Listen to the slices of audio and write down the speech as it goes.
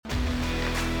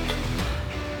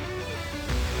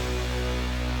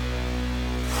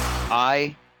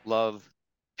I love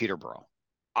Peterborough.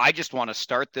 I just want to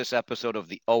start this episode of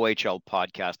the OHL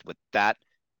podcast with that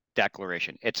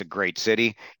declaration. It's a great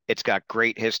city. It's got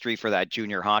great history for that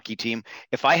junior hockey team.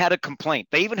 If I had a complaint,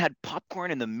 they even had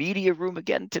popcorn in the media room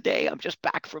again today. I'm just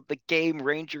back from the game,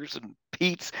 Rangers and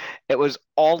Pete's. It was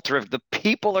all terrific. The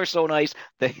people are so nice.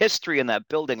 The history in that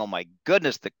building, oh my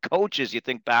goodness, the coaches, you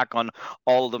think back on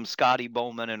all of them, Scotty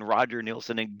Bowman and Roger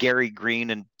Nielsen and Gary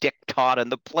Green and Dick Todd,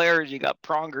 and the players, you got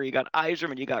Pronger, you got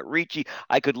Eiserman, you got Ricci.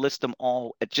 I could list them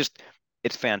all.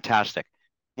 It's fantastic.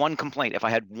 One complaint. If I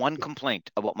had one complaint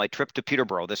about my trip to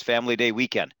Peterborough this family day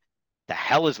weekend, the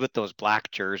hell is with those black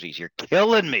jerseys? You're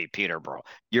killing me, Peterborough.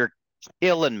 You're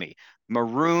killing me.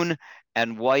 Maroon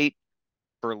and white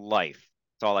for life.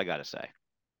 That's all I got to say.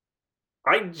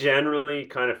 I generally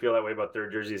kind of feel that way about their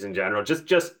jerseys in general,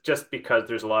 just because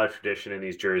there's a lot of tradition in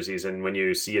these jerseys, and when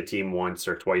you see a team once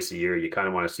or twice a year, you kind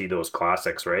of want to see those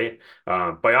classics, right?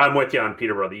 But I'm with you on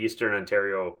Peterborough, the Eastern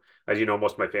Ontario. As you know,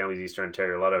 most of my family's Eastern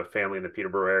Ontario, a lot of family in the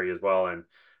Peterborough area as well, and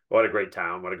what a great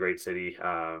town, what a great city.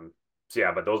 So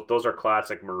yeah, but those are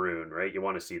classic maroon, right? You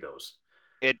want to see those.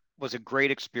 It was a great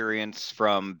experience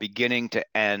from beginning to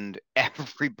end.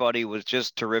 Everybody was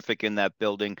just terrific in that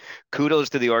building. Kudos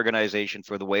to the organization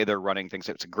for the way they're running things.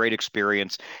 It's a great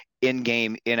experience in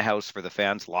game, in house for the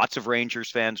fans. Lots of Rangers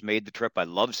fans made the trip. I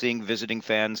love seeing visiting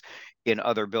fans in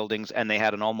other buildings, and they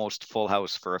had an almost full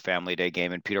house for a family day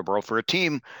game in Peterborough for a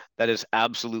team that is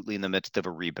absolutely in the midst of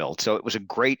a rebuild. So it was a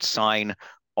great sign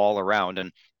all around.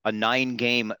 And a 9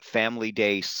 game family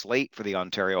day slate for the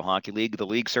Ontario Hockey League. The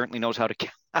league certainly knows how to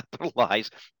capitalize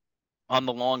on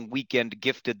the long weekend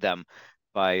gifted them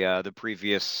by the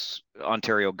previous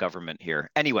Ontario government here.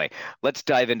 Anyway, let's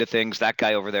dive into things. That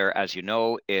guy over there, as you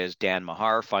know, is Dan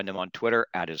Mahar. Find him on Twitter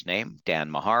at his name, Dan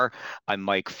Mahar. I'm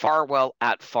Mike Farwell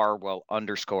at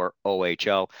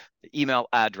Farwell_OHL. The email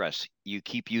address, you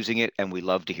keep using it, and we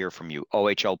love to hear from you.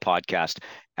 OHL podcast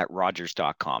at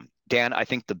Rogers.com. Dan, I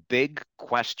think the big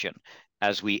question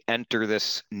as we enter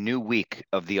this new week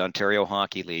of the Ontario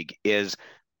Hockey League is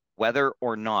whether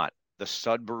or not the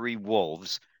Sudbury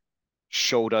Wolves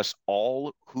showed us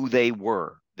all who they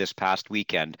were this past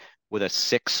weekend with a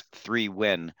 6-3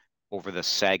 win over the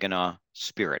Saginaw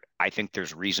Spirit. I think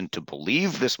there's reason to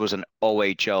believe this was an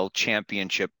OHL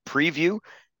championship preview,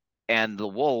 and the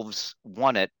Wolves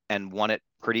won it and won it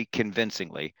pretty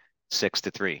convincingly,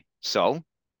 6-3. So,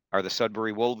 are the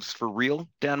Sudbury Wolves for real,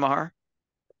 Dan Mahar?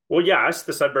 Well, yes,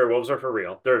 the Sudbury Wolves are for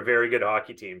real. They're a very good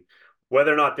hockey team.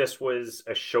 Whether or not this was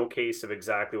a showcase of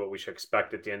exactly what we should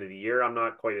expect at the end of the year, I'm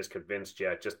not quite as convinced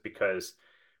yet, just because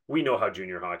we know how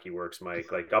junior hockey works, Mike.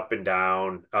 Like up and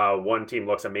down. One team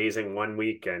looks amazing one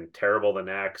week and terrible the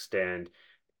next. And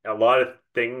a lot of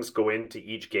things go into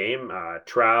each game.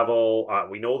 Travel.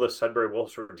 We know the Sudbury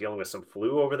Wolves were dealing with some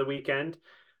flu over the weekend.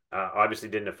 Obviously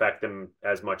didn't affect them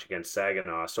as much against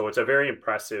Saginaw. So it's a very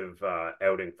impressive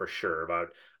outing for sure. But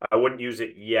I wouldn't use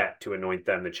it yet to anoint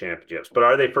them the championships. But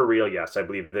are they for real? Yes, I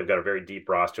believe they've got a very deep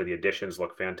roster. The additions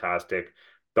look fantastic.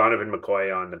 Donovan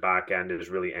McCoy on the back end has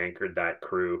really anchored that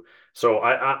crew. So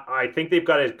I think they've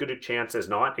got as good a chance as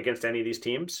not against any of these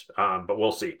teams. But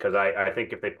we'll see, because I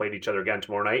think if they played each other again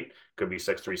tomorrow night, could be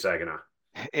 6-3 Saginaw.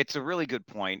 It's a really good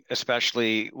point,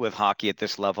 especially with hockey at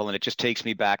this level. And it just takes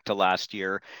me back to last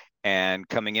year and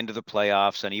coming into the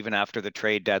playoffs. And even after the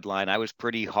trade deadline, I was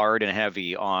pretty hard and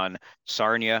heavy on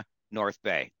Sarnia, North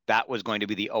Bay. That was going to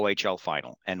be the OHL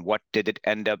final. And what did it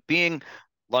end up being?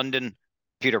 London,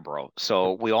 Peterborough.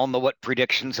 So we all know what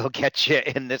predictions will get you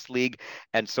in this league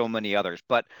and so many others.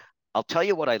 But I'll tell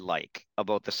you what I like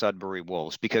about the Sudbury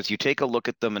Wolves, because you take a look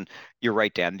at them and you're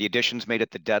right, Dan. The additions made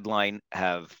at the deadline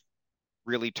have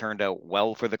really turned out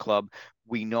well for the club.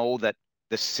 We know that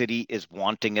the city is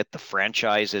wanting it. The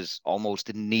franchise is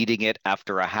almost needing it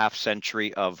after a half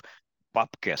century of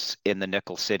bupkis in the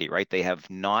Nickel City, right? They have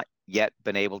not yet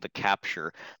been able to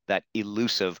capture that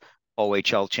elusive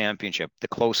OHL championship. The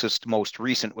closest, most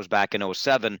recent was back in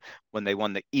 '07 when they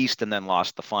won the East and then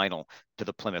lost the final to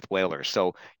the Plymouth Whalers.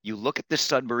 So you look at this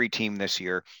Sudbury team this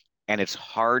year, and it's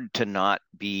hard to not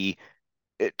be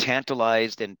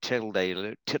tantalized and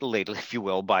titillated, if you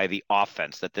will, by the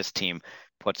offense that this team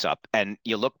puts up. And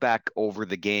you look back over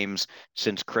the games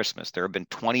since Christmas, there have been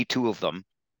 22 of them,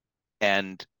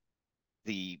 and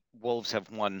the Wolves have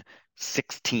won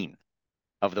 16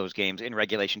 of those games in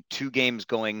regulation, 2 games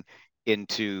going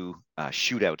into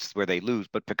shootouts where they lose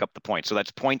but pick up the points. So that's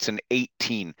points in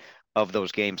 18 of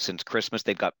those games since Christmas.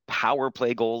 They've got power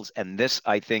play goals, and this,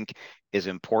 I think, is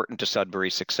important to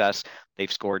Sudbury's success.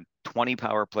 They've scored 20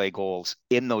 power play goals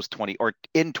in those 20 or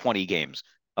in 20 games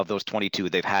of those 22.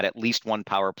 They've had at least one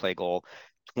power play goal.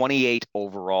 28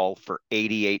 overall for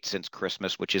 88 since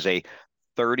Christmas, which is a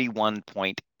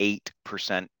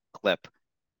 31.8% clip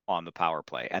on the power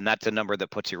play. And that's a number that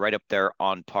puts you right up there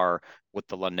on par with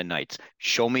the London Knights.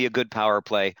 Show me a good power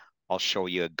play, I'll show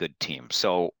you a good team.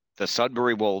 So the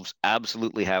Sudbury Wolves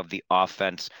absolutely have the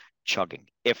offense chugging.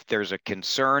 If there's a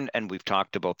concern, and we've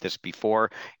talked about this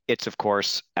before, it's of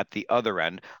course at the other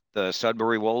end. The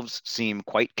Sudbury Wolves seem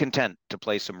quite content to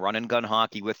play some run and gun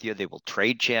hockey with you. They will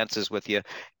trade chances with you.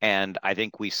 And I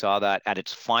think we saw that at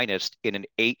its finest in an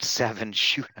 8-7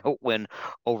 shootout win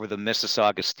over the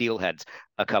Mississauga Steelheads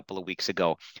a couple of weeks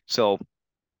ago. So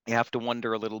you have to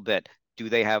wonder a little bit, do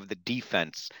they have the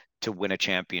defense to win a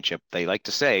championship? They like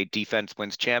to say defense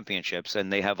wins championships,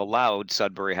 and they have allowed,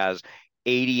 Sudbury has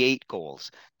 88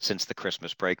 goals since the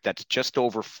Christmas break. That's just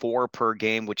over 4 per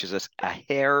game, which is a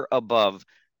hair above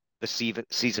the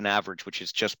season average, which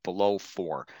is just below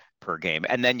 4 per game.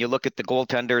 And then you look at the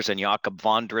goaltenders, and Jakob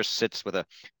Vondras sits with a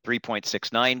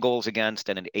 3.69 goals against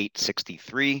and an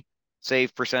 863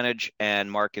 save percentage,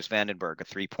 and Marcus Vandenberg a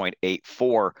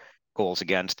 3.84 goals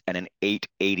against and an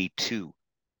 882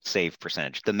 save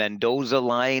percentage. The Mendoza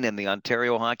line in the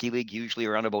Ontario Hockey League usually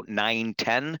around about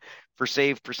 910 for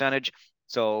save percentage.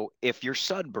 So if you're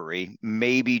Sudbury,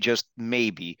 maybe just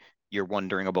maybe you're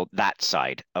wondering about that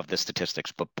side of the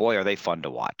statistics, but boy, are they fun to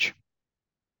watch.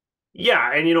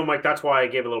 Yeah, and Mike, that's why I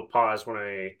gave a little pause when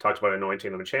I talked about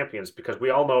anointing them champions, because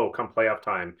we all know come playoff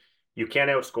time, you can't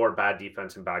outscore bad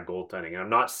defense and bad goaltending. And I'm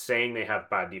not saying they have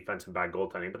bad defense and bad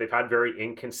goaltending, but they've had very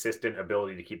inconsistent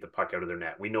ability to keep the puck out of their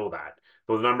net. We know that.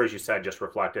 Those numbers you said just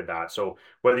reflected that. So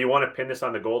whether you want to pin this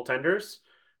on the goaltenders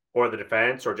or the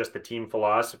defense or just the team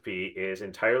philosophy is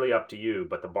entirely up to you.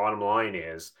 But the bottom line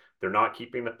is they're not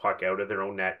keeping the puck out of their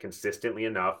own net consistently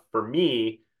enough for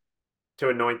me to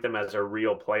anoint them as a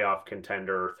real playoff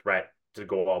contender threat to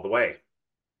go all the way.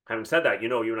 Having said that,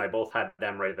 you and I both had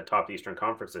them right at the top of the Eastern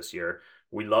Conference this year.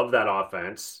 We love that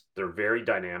offense. They're very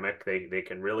dynamic. They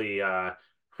can really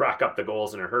rack up the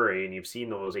goals in a hurry. And you've seen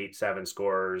those 8-7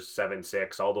 scores,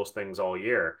 7-6, all those things all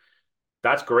year.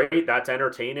 That's great. That's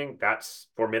entertaining. That's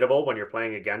formidable when you're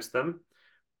playing against them.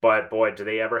 But boy, do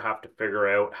they ever have to figure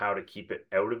out how to keep it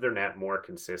out of their net more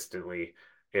consistently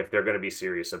if they're going to be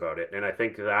serious about it. And I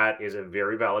think that is a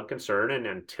very valid concern. And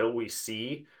until we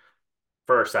see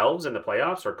for ourselves in the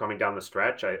playoffs or coming down the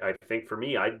stretch, I think for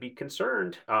me, I'd be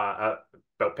concerned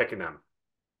about picking them.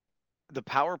 The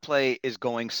power play is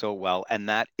going so well, and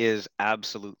that is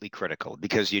absolutely critical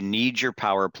because you need your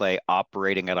power play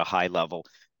operating at a high level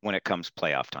when it comes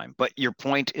playoff time. But your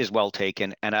point is well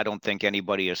taken, and I don't think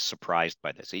anybody is surprised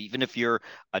by this. Even if you're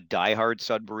a diehard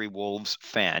Sudbury Wolves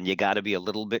fan, you got to be a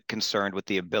little bit concerned with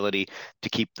the ability to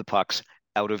keep the pucks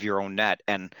out of your own net.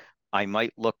 And I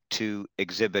might look to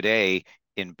Exhibit A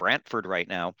in Brantford right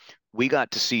now. We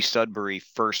got to see Sudbury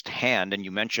firsthand, and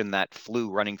you mentioned that flu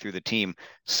running through the team.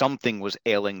 Something was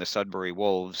ailing the Sudbury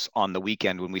Wolves on the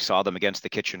weekend when we saw them against the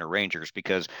Kitchener Rangers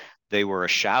because they were a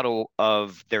shadow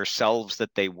of themselves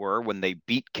that they were when they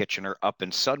beat Kitchener up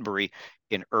in Sudbury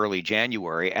in early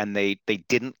January, and they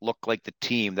didn't look like the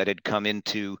team that had come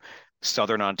into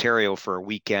Southern Ontario for a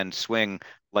weekend swing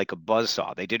like a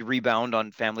buzzsaw. They did rebound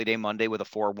on Family Day Monday with a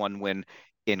 4-1 win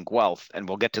in Guelph, and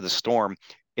we'll get to the Storm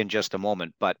in just a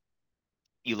moment, but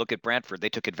you look at Brantford, they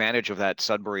took advantage of that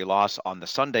Sudbury loss on the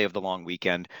Sunday of the long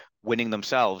weekend, winning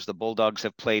themselves. The Bulldogs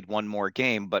have played one more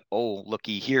game, but oh,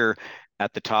 looky here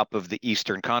at the top of the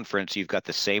Eastern Conference, you've got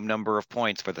the same number of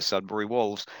points for the Sudbury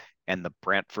Wolves and the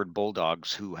Brantford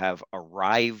Bulldogs, who have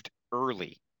arrived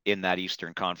early in that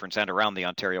Eastern Conference and around the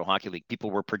Ontario Hockey League.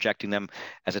 People were projecting them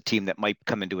as a team that might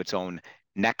come into its own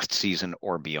next season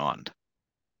or beyond.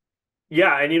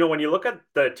 Yeah, and when you look at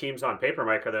the teams on paper,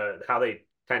 Mike, or how they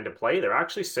tend to play, they're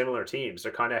actually similar teams.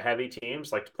 They're kind of heavy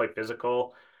teams, like to play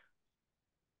physical.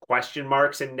 Question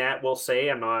marks in net, we'll say.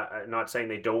 I'm not saying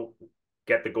they don't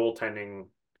get the goaltending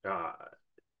uh,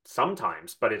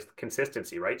 sometimes, but it's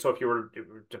consistency, right? So if you were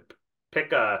to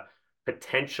pick a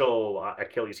potential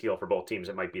Achilles heel for both teams,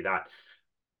 it might be that.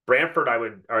 Brantford, I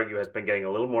would argue, has been getting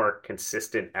a little more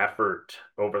consistent effort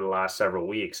over the last several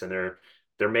weeks, and they're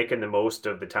making the most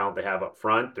of the talent they have up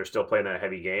front. They're still playing that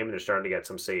heavy game, and they're starting to get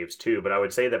some saves too. But I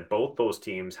would say that both those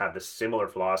teams have the similar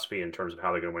philosophy in terms of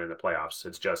how they're going to win in the playoffs.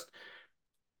 It's just,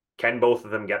 can both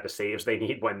of them get the saves they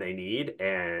need when they need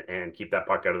and keep that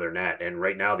puck out of their net? And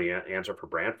right now, the answer for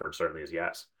Brantford certainly is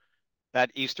yes.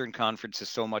 That Eastern Conference is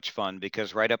so much fun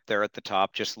because right up there at the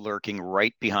top, just lurking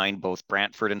right behind both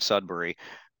Brantford and Sudbury,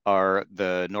 are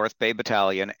the North Bay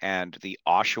Battalion and the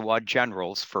Oshawa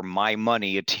Generals. For my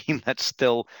money, a team that's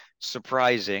still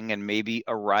surprising and maybe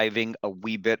arriving a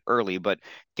wee bit early, but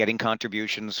getting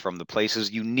contributions from the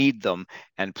places you need them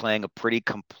and playing a pretty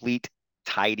complete,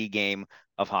 tidy game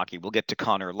of hockey. We'll get to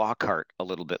Connor Lockhart a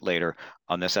little bit later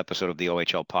on this episode of the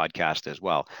OHL podcast as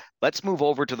well. Let's move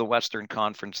over to the Western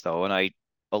Conference, though, and I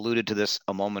alluded to this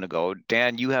a moment ago.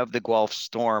 Dan, you have the Guelph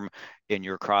Storm in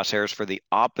your crosshairs for the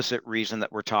opposite reason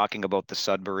that we're talking about the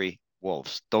Sudbury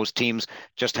Wolves. Those teams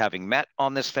just having met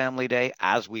on this family day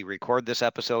as we record this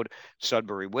episode.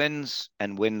 Sudbury wins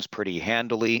and wins pretty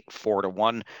handily,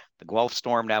 4-1. The Guelph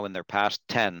Storm now in their past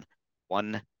 10,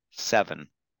 1, 7,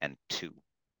 and 2.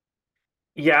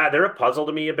 Yeah, they're a puzzle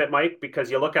to me a bit, Mike,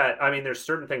 because you look at, I mean, there's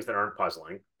certain things that aren't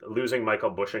puzzling. Losing Michael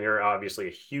Bushinger, obviously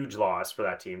a huge loss for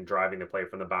that team, driving the play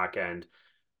from the back end.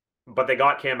 But they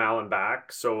got Cam Allen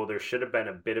back, so there should have been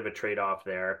a bit of a trade-off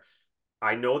there.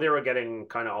 I know they were getting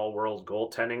kind of all-world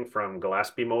goaltending from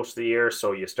Gillespie most of the year,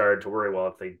 so you started to worry, well,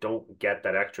 if they don't get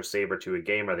that extra save or two a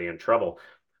game, are they in trouble?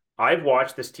 I've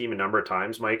watched this team a number of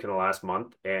times, Mike, in the last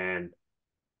month, and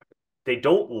they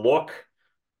don't look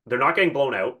they're not getting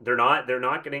blown out. They're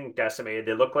not getting decimated.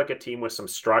 They look like a team with some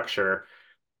structure,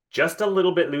 just a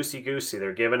little bit loosey goosey.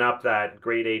 They're giving up that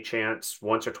grade A chance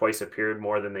once or twice a period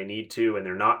more than they need to, and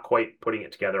they're not quite putting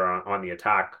it together on the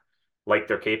attack like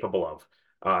they're capable of.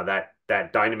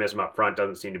 That dynamism up front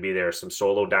doesn't seem to be there. Some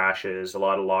solo dashes, a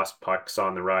lot of lost pucks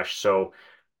on the rush. So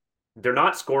they're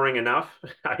not scoring enough,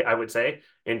 I would say,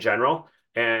 in general,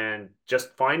 and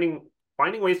just finding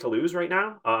ways to lose right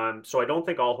now. So I don't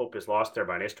think all hope is lost there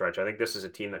by any stretch. I think this is a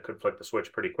team that could flick the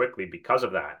switch pretty quickly because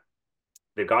of that.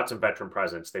 They've got some veteran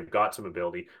presence. They've got some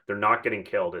ability. They're not getting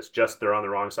killed. It's just they're on the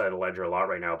wrong side of the ledger a lot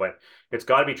right now. But it's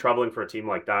got to be troubling for a team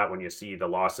like that when you see the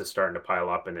losses starting to pile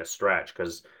up in this stretch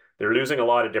because they're losing a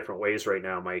lot of different ways right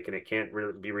now, Mike, and it can't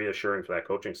really be reassuring for that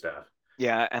coaching staff.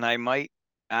 Yeah, and I might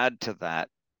add to that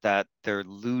that they're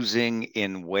losing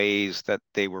in ways that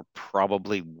they were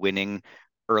probably winning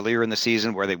earlier in the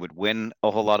season where they would win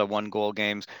a whole lot of one goal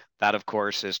games. That, of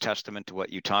course, is testament to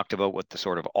what you talked about with the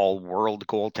sort of all-world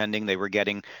goaltending they were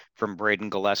getting from Braden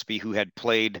Gillespie, who had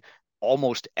played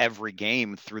almost every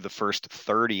game through the first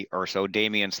 30 or so.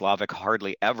 Damian Slavic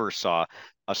hardly ever saw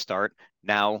a start.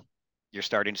 Now you're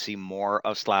starting to see more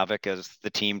of Slavic as the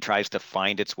team tries to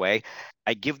find its way.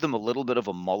 I give them a little bit of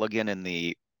a mulligan in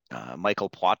the Michael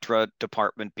Poitras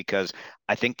department because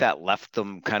I think that left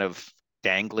them kind of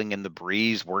dangling in the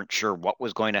breeze, weren't sure what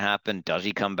was going to happen. Does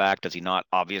he come back? Does he not?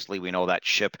 Obviously, we know that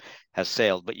ship has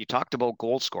sailed. But you talked about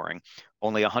goal scoring.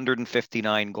 Only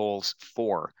 159 goals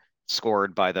for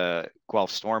scored by the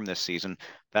Guelph Storm this season.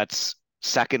 That's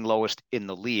second lowest in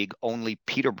the league. Only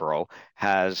Peterborough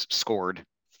has scored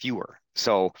fewer.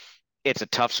 So it's a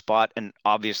tough spot. And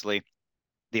obviously,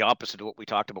 the opposite of what we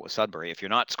talked about with Sudbury. If you're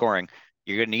not scoring,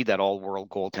 you're going to need that all-world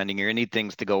goaltending. You're going to need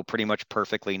things to go pretty much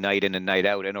perfectly night in and night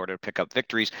out in order to pick up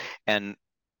victories. And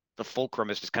the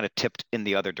fulcrum is just kind of tipped in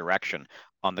the other direction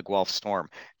on the Guelph Storm.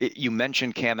 You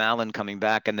mentioned Cam Allen coming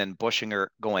back and then Bushinger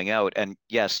going out. And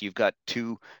yes, you've got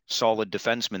two solid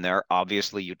defensemen there.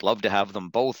 Obviously, you'd love to have them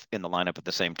both in the lineup at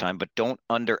the same time, but don't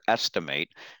underestimate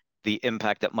the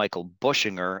impact that Michael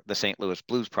Bushinger, the St. Louis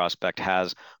Blues prospect,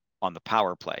 has on the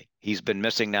power play. He's been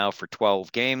missing now for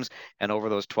 12 games, and over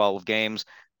those 12 games,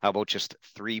 how about just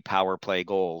three power play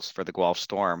goals for the Guelph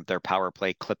Storm? Their power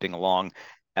play clipping along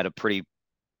at a pretty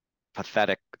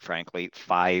pathetic, frankly,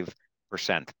 5%.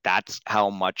 That's how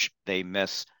much they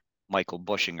miss Michael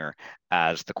Bushinger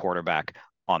as the quarterback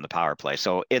on the power play.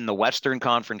 So in the Western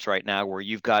Conference right now, where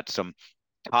you've got some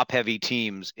top heavy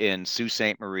teams in Sault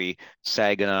Ste. Marie,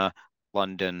 Saginaw,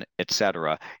 London,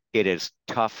 etc. It is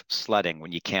tough sledding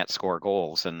when you can't score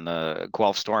goals, and the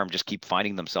Guelph Storm just keep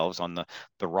finding themselves on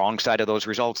the wrong side of those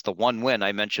results. The one win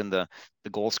I mentioned, the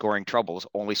goal scoring troubles,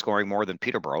 only scoring more than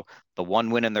Peterborough. The one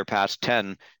win in their past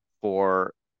 10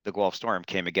 for the Guelph Storm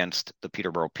came against the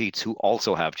Peterborough Petes, who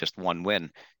also have just one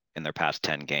win in their past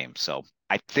 10 games. So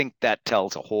I think that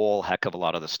tells a whole heck of a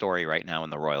lot of the story right now in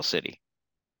the Royal City.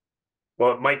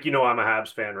 Well, Mike, you know I'm a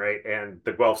Habs fan, right? And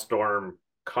the Guelph Storm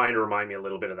kind of remind me a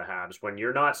little bit of the Habs. When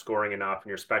you're not scoring enough and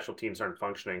your special teams aren't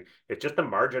functioning, it's just the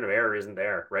margin of error isn't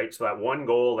there, right? So that one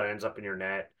goal that ends up in your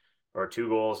net or two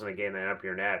goals in a game that end up in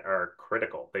your net are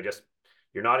critical.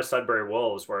 You're not a Sudbury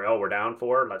Wolves where, oh, we're down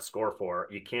four, let's score four.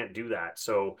 You can't do that.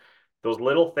 So those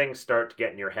little things start to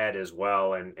get in your head as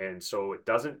well. And so it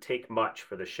doesn't take much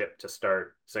for the ship to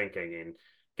start sinking. And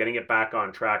getting it back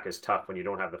on track is tough when you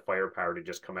don't have the firepower to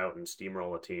just come out and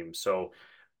steamroll a team. So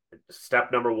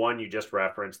Step number one, you just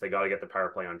referenced, they got to get the power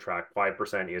play on track.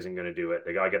 5% isn't going to do it.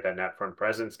 They got to get that net front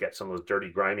presence, get some of those dirty,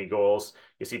 grimy goals.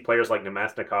 You see players like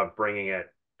Nemesnikov bringing it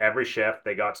every shift.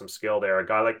 They got some skill there. A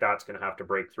guy like that's going to have to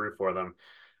break through for them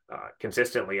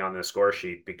consistently on the score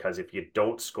sheet, because if you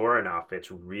don't score enough,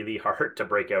 it's really hard to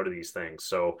break out of these things.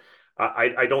 So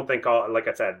I don't think like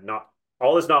I said, not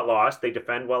all is not lost. They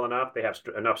defend well enough. They have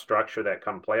enough structure that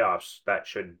come playoffs that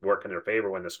should work in their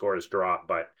favor when the scores drop.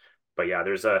 But yeah,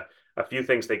 there's a few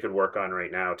things they could work on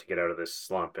right now to get out of this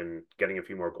slump, and getting a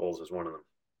few more goals is one of them.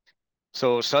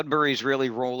 So Sudbury's really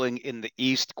rolling in the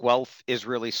East. Guelph is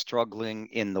really struggling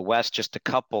in the West. Just a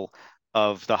couple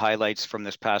of the highlights from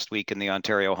this past week in the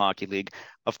Ontario Hockey League.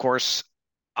 Of course,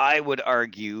 I would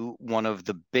argue one of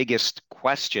the biggest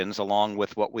questions, along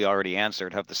with what we already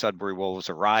answered, have the Sudbury Wolves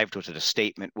arrived? Was it a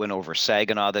statement win over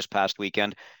Saginaw this past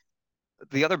weekend?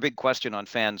 The other big question on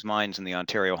fans' minds in the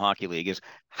Ontario Hockey League is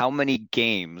how many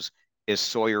games is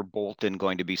Sawyer Bolton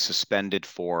going to be suspended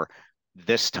for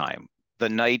this time? The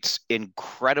Knights'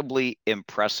 incredibly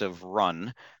impressive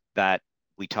run that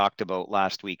we talked about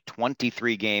last week,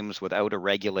 23 games without a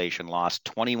regulation loss,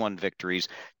 21 victories,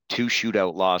 two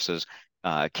shootout losses,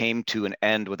 came to an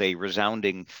end with a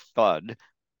resounding thud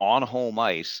on home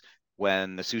ice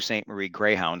when the Sault Ste. Marie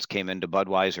Greyhounds came into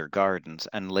Budweiser Gardens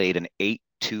and laid an 8-2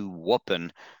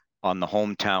 whooping on the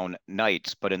hometown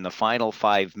Knights. But in the final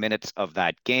 5 minutes of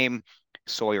that game,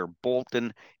 Sawyer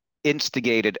Bolton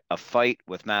instigated a fight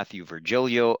with Matthew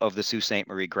Virgilio of the Sault Ste.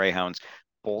 Marie Greyhounds.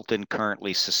 Bolton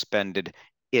currently suspended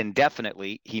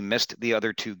indefinitely. He missed the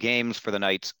other two games for the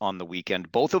Knights on the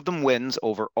weekend, both of them wins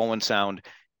over Owen Sound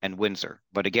and Windsor.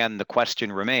 But again, the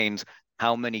question remains,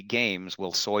 how many games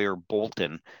will Sawyer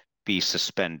Bolton be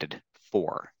suspended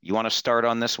for? You want to start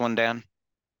on this one, Dan?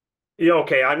 Yeah,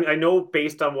 okay. I know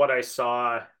based on what I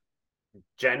saw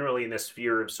generally in the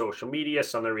sphere of social media,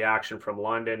 some of the reaction from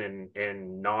London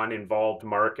and non-involved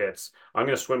markets, I'm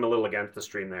going to swim a little against the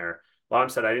stream there. Lom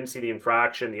said I didn't see the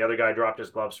infraction. The other guy dropped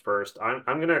his gloves first. I'm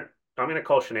gonna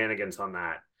call shenanigans on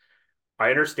that.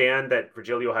 I understand that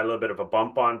Virgilio had a little bit of a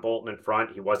bump on Bolton in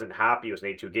front. He wasn't happy. It was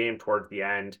an 8-2 game towards the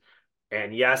end.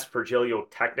 And yes, Virgilio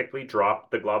technically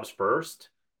dropped the gloves first,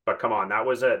 but come on, that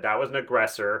was an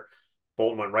aggressor.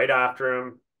 Bolton went right after him.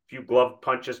 A few glove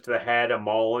punches to the head, a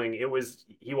mauling.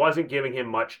 He wasn't giving him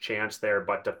much chance there,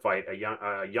 but to fight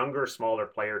a younger, smaller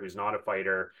player who's not a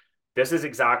fighter. This is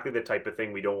exactly the type of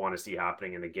thing we don't want to see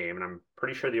happening in the game, and I'm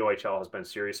pretty sure the OHL has been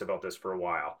serious about this for a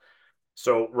while.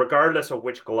 So regardless of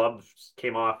which gloves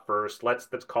came off first, let's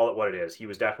call it what it is. He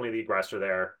was definitely the aggressor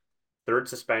there. Third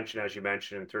suspension, as you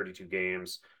mentioned, in 32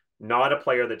 games. Not a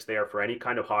player that's there for any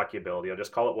kind of hockey ability. I'll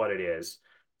just call it what it is.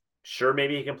 Sure,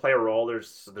 maybe he can play a role.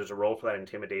 There's a role for that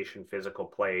intimidation, physical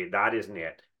play. That isn't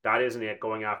it. That isn't it.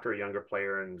 Going after a younger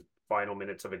player in final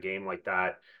minutes of a game like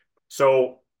that.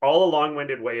 So all a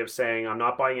long-winded way of saying I'm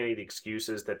not buying any of the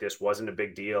excuses that this wasn't a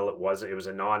big deal. It was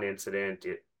a non-incident.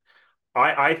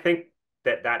 I think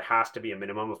that has to be a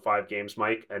minimum of 5 games,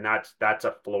 Mike, and that's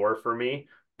a floor for me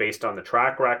based on the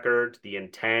track record, the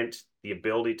intent, the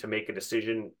ability to make a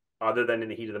decision other than in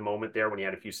the heat of the moment there when you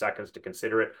had a few seconds to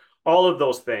consider it. All of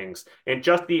those things, and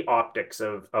just the optics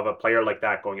of a player like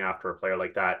that going after a player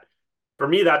like that. For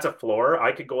me, that's a floor.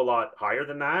 I could go a lot higher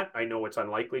than that. I know it's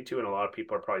unlikely to, and a lot of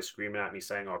people are probably screaming at me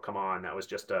saying, "Oh, come on, that was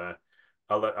just a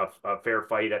fair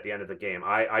fight at the end of the game."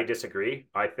 I disagree.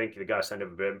 I think you got to send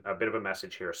a bit of a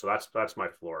message here. So that's my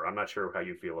floor. I'm not sure how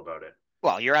you feel about it.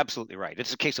 Well, you're absolutely right.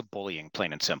 It's a case of bullying,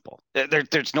 plain and simple.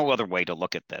 There's no other way to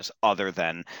look at this other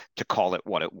than to call it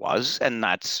what it was, and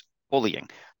that's bullying.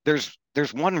 There's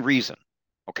one reason,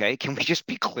 okay? Can we just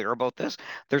be clear about this?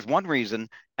 There's one reason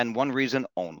and one reason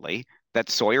only that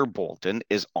Sawyer Bolton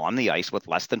is on the ice with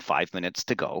less than 5 minutes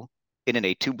to go in an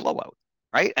 8-2 blowout,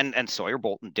 right? And Sawyer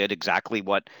Bolton did exactly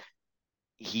what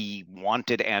he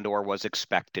wanted and or was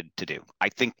expected to do. I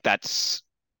think that's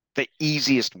the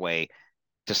easiest way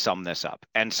to sum this up.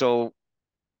 And so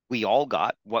we all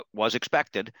got what was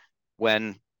expected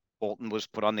when Bolton was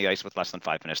put on the ice with less than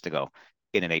 5 minutes to go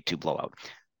in an 8-2 blowout.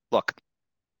 Look,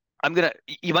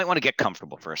 you might want to get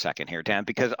comfortable for a second here, Dan,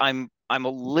 because I'm a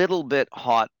little bit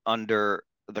hot under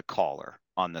the collar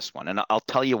on this one. And I'll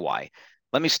tell you why.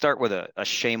 Let me start with a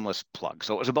shameless plug.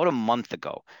 So it was about a month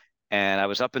ago, and I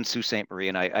was up in Sault Ste. Marie,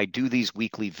 and I do these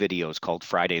weekly videos called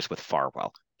Fridays with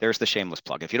Farwell. There's the shameless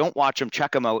plug. If you don't watch them,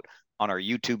 check them out on our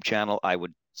YouTube channel. I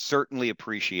would certainly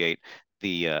appreciate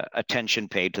the attention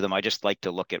paid to them. I just like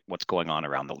to look at what's going on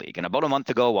around the league. And about a month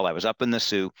ago, while I was up in the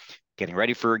Sioux getting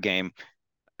ready for a game,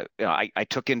 I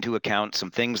took into account some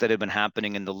things that had been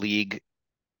happening in the league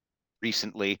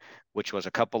recently, which was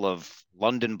a couple of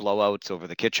London blowouts over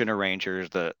the Kitchener Rangers.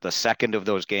 The second of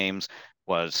those games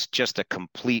was just a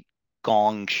complete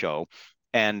gong show.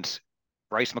 And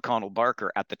Bryce McConnell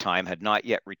Barker at the time had not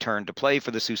yet returned to play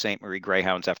for the Sault Ste. Marie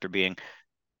Greyhounds after being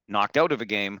knocked out of a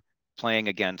game playing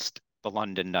against the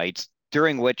London Knights,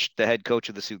 during which the head coach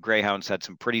of the Sioux Greyhounds had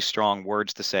some pretty strong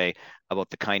words to say about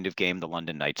the kind of game the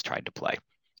London Knights tried to play.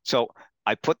 So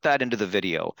I put that into the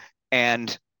video,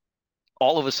 and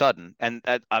all of a sudden, and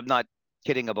I'm not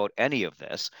kidding about any of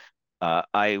this,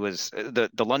 I was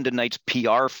the London Knights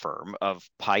PR firm of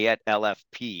Payette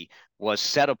LFP was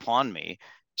set upon me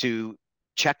to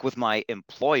check with my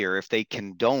employer if they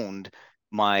condoned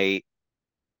my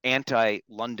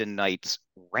anti-London Knights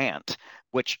rant,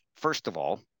 which, first of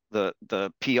all,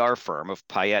 the PR firm of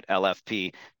Payette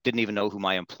LFP didn't even know who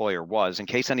my employer was. In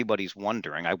case anybody's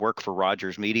wondering, I work for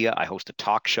Rogers Media. I host a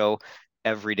talk show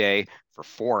every day for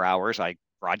 4 hours. I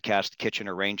broadcast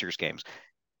Kitchener Rangers games.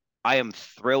 I am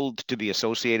thrilled to be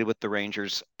associated with the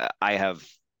Rangers. I have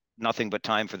nothing but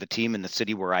time for the team in the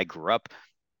city where I grew up.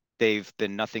 They've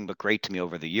been nothing but great to me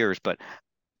over the years, but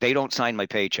they don't sign my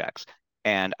paychecks.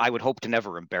 And I would hope to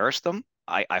never embarrass them.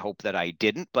 I hope that I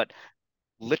didn't, but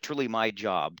literally my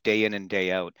job day in and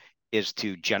day out is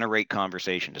to generate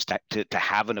conversation, to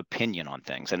have an opinion on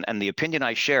things. And the opinion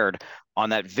I shared on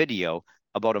that video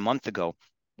about a month ago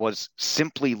was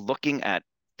simply looking at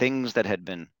things that had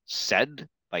been said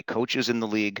by coaches in the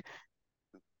league,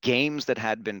 games that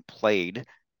had been played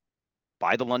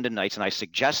by the London Knights, and I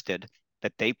suggested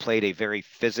that they played a very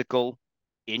physical,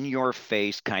 in your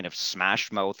face kind of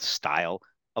smash mouth style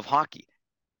of hockey.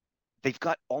 They've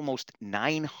got almost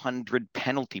 900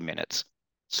 penalty minutes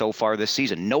so far this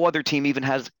season. No other team even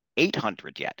has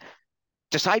 800 yet.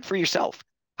 Decide for yourself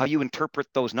how you interpret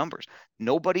those numbers.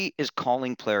 Nobody is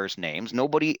calling players names.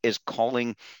 Nobody is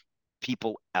calling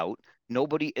people out.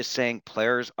 Nobody is saying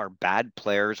players are bad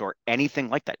players or anything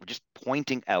like that. We're just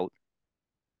pointing out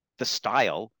the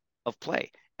style of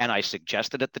play. And I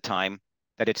suggested at the time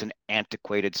that it's an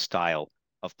antiquated style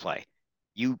of play.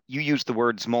 You used the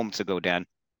words moments ago, Dan,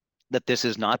 that this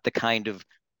is not the kind of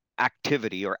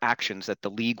activity or actions that the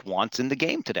league wants in the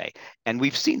game today. And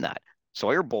we've seen that.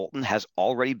 Sawyer Bolton has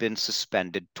already been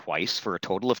suspended twice for a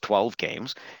total of 12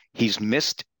 games. He's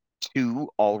missed two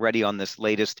already on this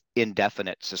latest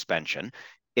indefinite suspension.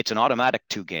 It's an automatic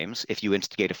 2 games if you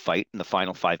instigate a fight in the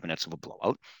final 5 minutes of a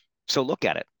blowout. So look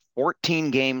at it,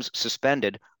 14 games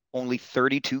suspended, only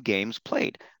 32 games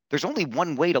played. There's only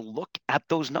one way to look at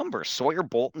those numbers. Sawyer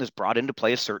Bolton is brought in to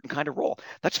play a certain kind of role.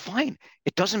 That's fine.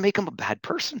 It doesn't make him a bad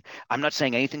person. I'm not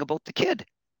saying anything about the kid.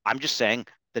 I'm just saying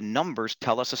the numbers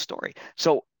tell us a story.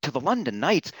 So to the London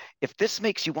Knights, if this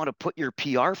makes you want to put your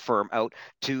PR firm out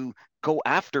to go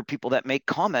after people that make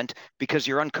comment because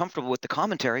you're uncomfortable with the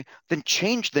commentary, then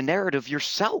change the narrative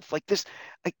yourself. Like this,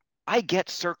 I get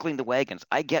circling the wagons.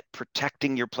 I get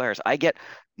protecting your players. I get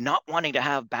not wanting to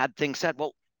have bad things said.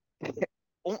 Well,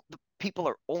 people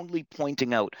are only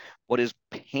pointing out what is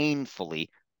painfully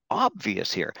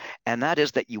obvious here, and that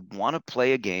is that you want to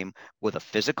play a game with a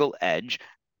physical edge,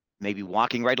 maybe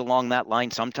walking right along that line,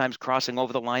 sometimes crossing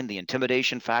over the line, the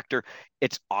intimidation factor.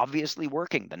 It's obviously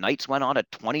working. The Knights went on a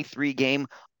 23 game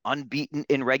unbeaten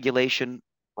in regulation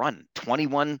run,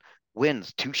 21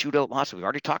 wins, 2 shootout losses. We've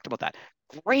already talked about that.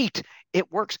 Great.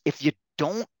 It works. If you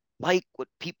don't like what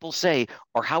people say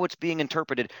or how it's being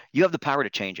interpreted, you have the power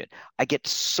to change it. I get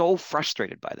so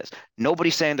frustrated by this.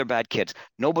 Nobody's saying they're bad kids.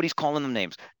 Nobody's calling them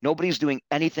names. Nobody's doing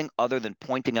anything other than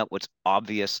pointing out what's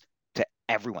obvious to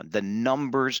everyone. The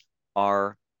numbers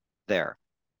are there.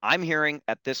 I'm hearing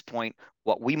at this point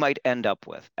what we might end up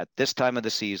with at this time of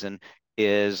the season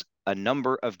is a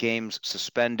number of games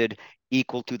suspended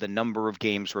equal to the number of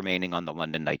games remaining on the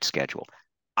London Knights schedule.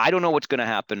 I don't know what's going to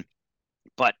happen,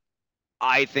 but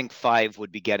I think 5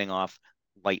 would be getting off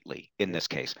lightly in this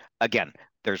case. Again,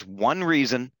 there's one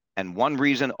reason and one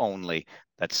reason only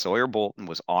that Sawyer Bolton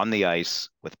was on the ice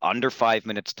with under 5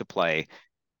 minutes to play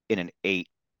in an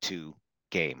 8-2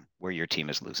 game where your team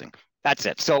is losing. That's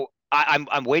it. So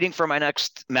I'm waiting for my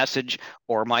next message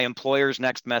or my employer's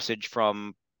next message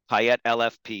from Payette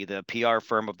LFP, the PR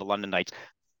firm of the London Knights.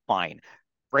 Fine,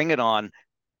 bring it on.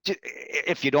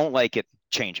 If you don't like it,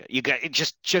 change it. You got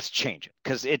just change it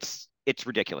because it's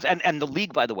ridiculous. And the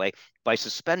league, by the way, by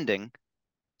suspending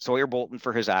Sawyer Bolton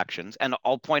for his actions. And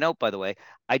I'll point out, by the way,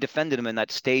 I defended him in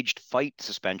that staged fight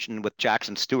suspension with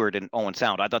Jackson Stewart and Owen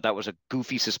Sound. I thought that was a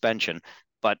goofy suspension,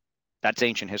 but that's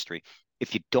ancient history.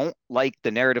 If you don't like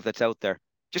the narrative that's out there,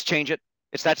 just change it.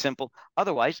 It's that simple.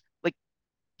 Otherwise, like,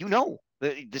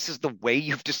 this is the way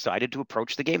you've decided to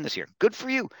approach the game this year. Good for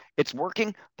you. It's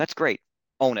working. That's great.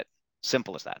 Own it.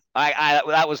 Simple as that. I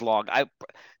that was long. I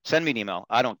send me an email.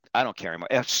 I don't care anymore.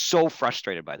 I'm so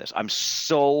frustrated by this. I'm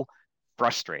so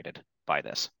frustrated by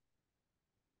this.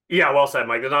 Yeah, well said,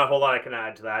 Mike. There's not a whole lot I can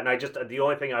add to that. And the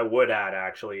only thing I would add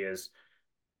actually is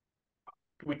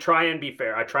we try and be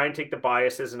fair. I try and take the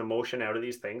biases and emotion out of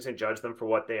these things and judge them for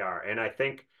what they are. And I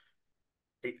think,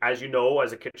 as you know,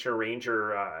 as a Kitchener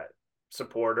Ranger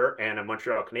supporter and a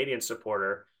Montreal Canadiens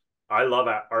supporter, I love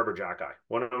Arbor Jacki,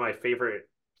 one of my favorite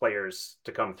players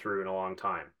to come through in a long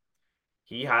time.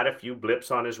 He had a few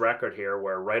blips on his record here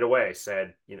where right away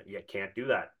said, you know, you can't do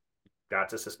that.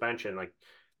 That's a suspension. Like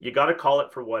you got to call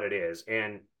it for what it is.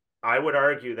 And I would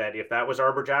argue that if that was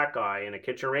Arbor Jacki in a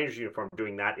Kitchener Rangers uniform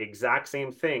doing that exact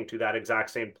same thing to that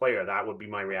exact same player, that would be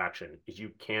my reaction. Is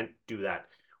you can't do that.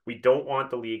 We don't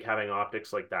want the league having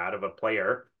optics like that of a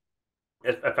player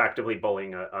effectively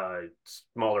bullying a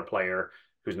smaller player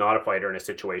who's not a fighter in a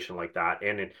situation like that.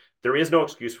 And there is no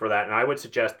excuse for that. And I would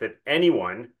suggest that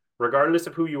anyone, regardless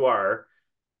of who you are,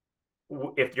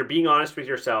 if you're being honest with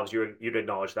yourselves, you'd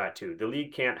acknowledge that too. The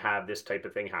league can't have this type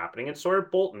of thing happening. And Sawyer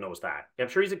Bolton knows that. I'm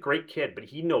sure he's a great kid, but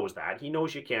he knows that. He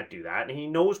knows you can't do that. And he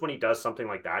knows when he does something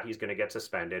like that, he's going to get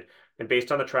suspended. And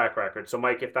based on the track record. So,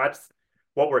 Mike, if that's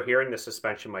what we're hearing the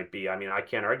suspension might be, I mean, I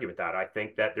can't argue with that. I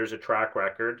think that there's a track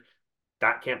record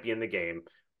that can't be in the game.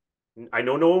 I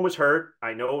know no one was hurt.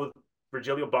 I know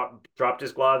Virgilio dropped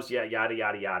his gloves. Yeah, yada,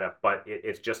 yada, yada. But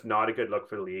it's just not a good look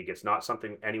for the league. It's not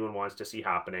something anyone wants to see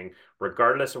happening,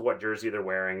 regardless of what jersey they're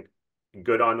wearing.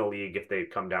 Good on the league if they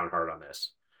come down hard on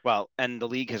this. Well, and the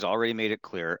league has already made it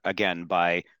clear again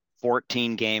by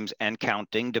 14 games and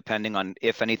counting, depending on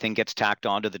if anything gets tacked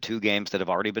on to the 2 games that have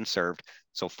already been served.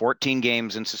 So 14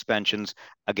 games and suspensions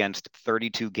against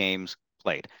 32 games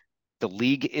played. The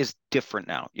league is different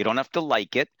now. You don't have to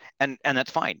like it, and that's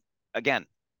fine. Again,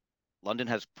 London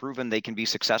has proven they can be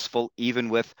successful even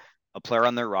with a player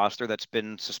on their roster that's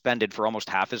been suspended for almost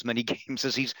half as many games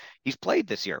as he's played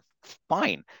this year.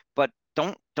 Fine, but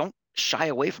don't shy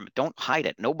away from it. Don't hide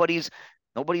it. Nobody's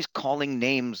calling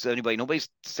names anybody. Nobody's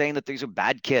saying that these are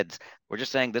bad kids. We're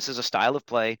just saying this is a style of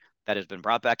play that has been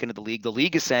brought back into the league. The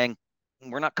league is saying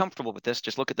we're not comfortable with this.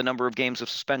 Just look at the number of games of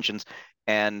suspensions,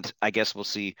 and I guess we'll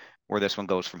see where this one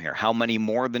goes from here. How many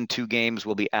more than 2 games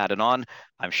will be added on?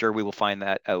 I'm sure we will find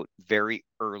that out very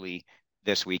early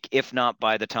this week, if not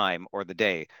by the time or the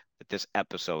day that this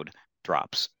episode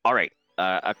drops. All right,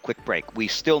 a quick break. We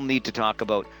still need to talk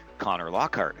about Connor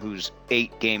Lockhart, whose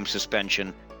 8-game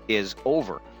suspension is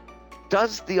over.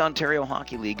 Does the Ontario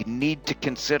Hockey League need to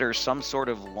consider some sort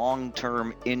of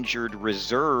long-term injured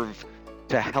reserve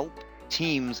to help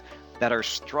teams that are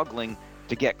struggling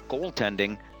to get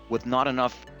goaltending with not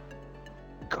enough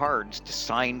cards to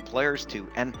sign players to?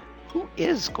 And who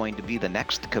is going to be the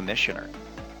next commissioner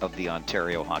of the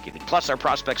Ontario Hockey League? Plus, our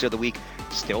prospects of the week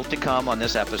still to come on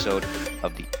this episode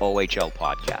of the OHL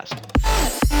podcast.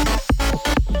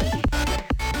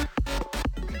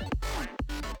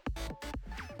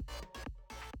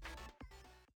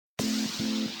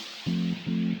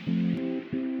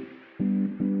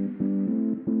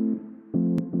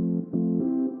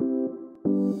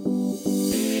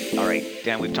 All right,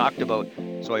 Dan, we've talked about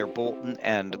Sawyer Bolton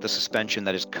and the suspension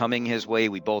that is coming his way.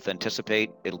 We both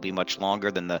anticipate it'll be much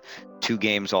longer than the 2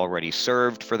 games already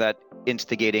served for that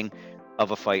instigating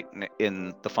of a fight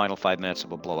in the final 5 minutes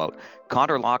of a blowout.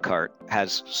 Connor Lockhart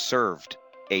has served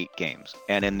 8 games,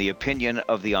 and in the opinion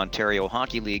of the Ontario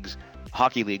Hockey League,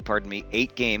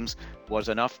 8 games was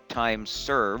enough time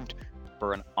served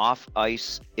for an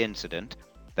off-ice incident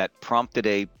that prompted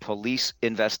a police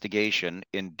investigation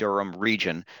in Durham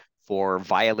region for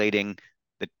violating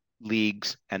the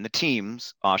league's and the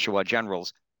team's, Oshawa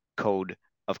Generals, code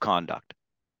of conduct.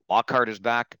 Lockhart is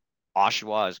back.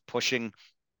 Oshawa is pushing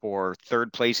for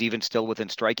 3rd place, even still within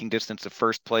striking distance of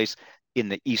 1st place in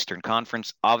the Eastern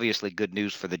Conference. Obviously, good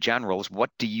news for the Generals. What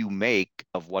do you make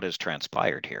of what has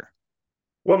transpired here?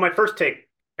 Well, my first take,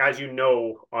 as you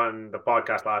know, on the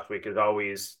podcast last week is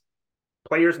always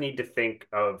players need to think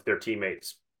of their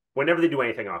teammates whenever they do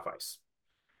anything off ice.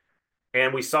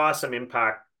 And we saw some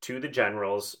impact to the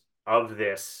Generals of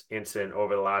this incident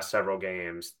over the last several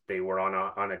games. They were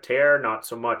on a tear, not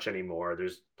so much anymore.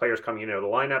 There's players coming in out of the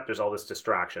lineup. There's all this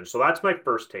distraction. So that's my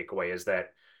first takeaway is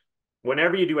that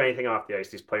whenever you do anything off the ice,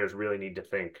 these players really need to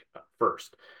think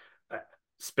first.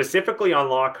 Specifically on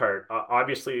Lockhart,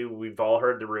 obviously we've all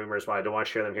heard the rumors. Well, I don't want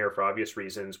to share them here for obvious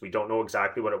reasons. We don't know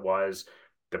exactly what it was.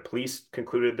 The police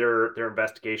concluded their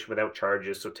investigation without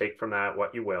charges, so take from that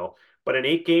what you will. But an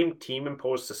 8-game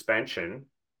team-imposed suspension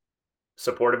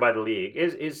supported by the league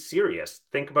is serious.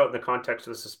 Think about in the context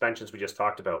of the suspensions we just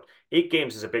talked about. 8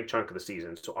 games is a big chunk of the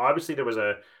season. So obviously there was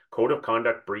a code of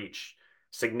conduct breach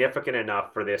significant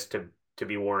enough for this to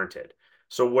be warranted.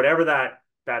 So whatever that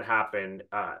happened,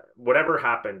 whatever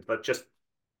happened, let's just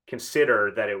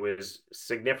consider that it was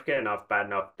significant enough, bad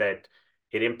enough that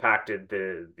it impacted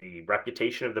the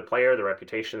reputation of the player, the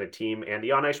reputation of the team, and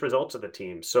the on ice results of the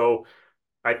team. So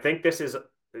I think this is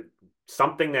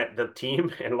something that the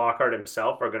team and Lockhart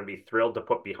himself are going to be thrilled to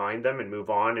put behind them and move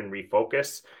on and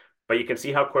refocus. But you can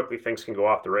see how quickly things can go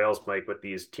off the rails, Mike, with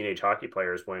these teenage hockey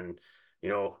players when,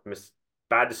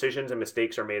 bad decisions and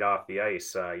mistakes are made off the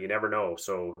ice. You never know.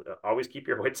 So always keep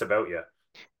your wits about you.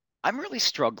 I'm really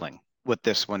struggling with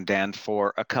this one, Dan,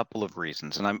 for a couple of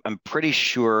reasons. And I'm pretty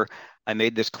sure I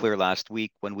made this clear last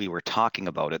week when we were talking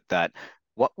about it that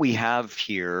what we have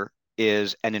here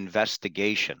is an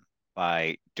investigation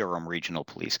by Durham Regional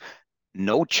Police.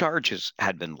 No charges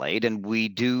had been laid, and we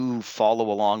do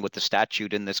follow along with the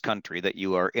statute in this country that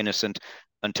you are innocent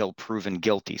until proven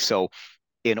guilty. So,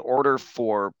 in order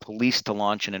for police to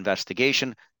launch an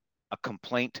investigation, a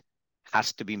complaint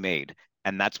has to be made.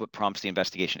 And that's what prompts the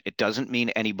investigation. It doesn't mean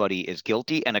anybody is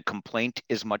guilty, and a complaint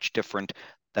is much different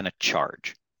than a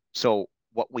charge. So,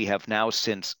 what we have now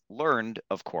since learned,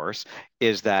 of course,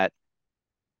 is that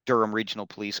Durham Regional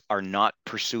Police are not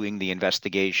pursuing the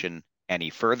investigation any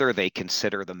further. They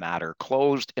consider the matter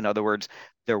closed. In other words,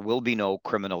 there will be no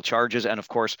criminal charges. And of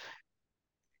course,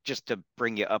 just to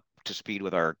bring you up to speed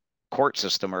with our court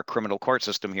system, our criminal court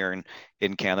system here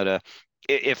in Canada,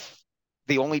 if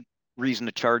the only reason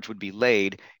a charge would be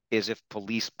laid is if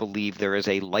police believe there is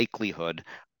a likelihood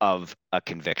of a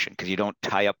conviction, because you don't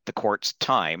tie up the court's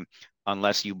time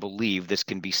unless you believe this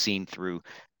can be seen through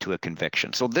to a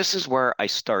conviction. So this is where I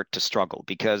start to struggle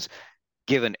because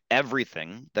given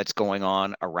everything that's going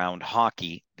on around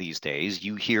hockey these days,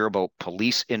 you hear about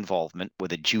police involvement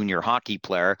with a junior hockey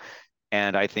player,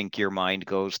 and I think your mind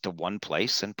goes to one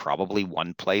place and probably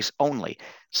one place only.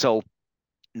 So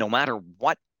no matter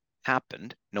what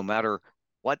happened, no matter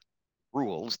what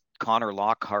rules Connor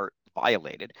Lockhart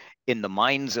violated, in the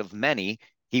minds of many,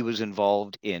 he was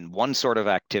involved in one sort of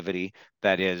activity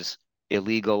that is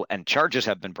illegal and charges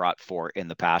have been brought for in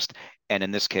the past. And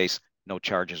in this case, no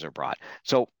charges are brought.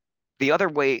 So the other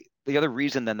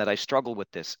reason then that I struggle with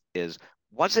this is,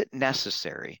 was it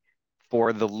necessary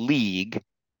for the league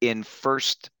in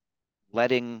first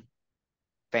letting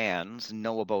fans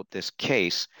know about this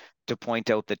case to point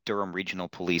out that Durham Regional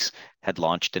Police had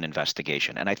launched an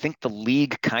investigation? And I think the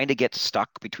league kind of gets stuck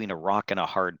between a rock and a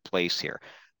hard place here.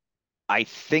 I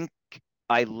think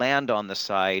I land on the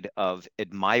side of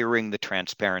admiring the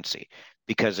transparency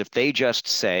because if they just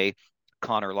say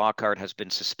Connor Lockhart has been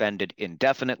suspended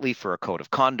indefinitely for a code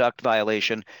of conduct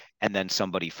violation, and then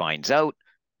somebody finds out,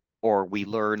 or we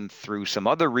learn through some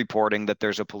other reporting that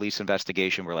there's a police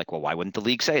investigation, we're like, well, why wouldn't the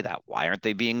league say that? Why aren't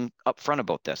they being upfront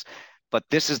about this? But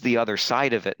this is the other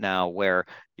side of it now where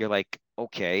you're like,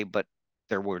 okay, but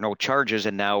there were no charges.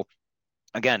 And now,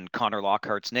 again, Connor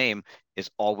Lockhart's name is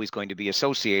always going to be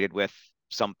associated with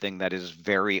something that is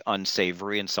very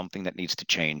unsavory and something that needs to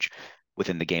change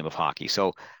within the game of hockey.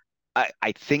 So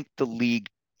I think the league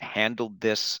handled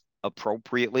this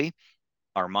appropriately.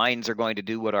 Our minds are going to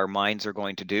do what our minds are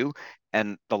going to do.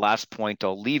 And the last point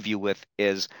I'll leave you with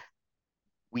is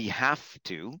we have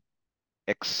to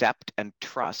accept and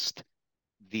trust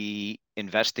the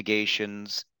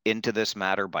investigations into this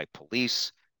matter by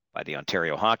police, by the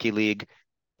Ontario Hockey League,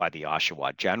 by the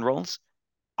Oshawa Generals.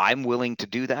 I'm willing to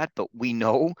do that, but we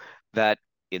know that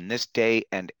in this day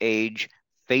and age,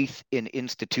 faith in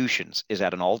institutions is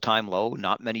at an all-time low.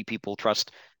 Not many people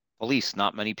trust police,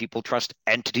 not many people trust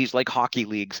entities like hockey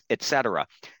leagues, etc.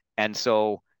 And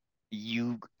so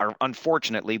you are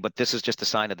unfortunately, but this is just a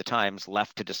sign of the times,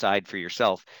 left to decide for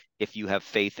yourself if you have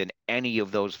faith in any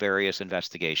of those various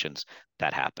investigations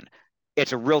that happen.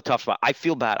 It's a real tough spot. I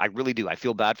feel bad. I really do. I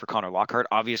feel bad for Connor Lockhart.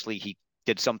 Obviously, he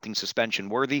did something suspension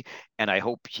worthy, and I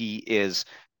hope he is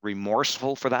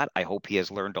remorseful for that. I hope he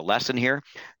has learned a lesson here.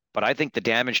 But I think the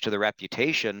damage to the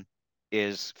reputation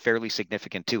is fairly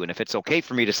significant too. And if it's okay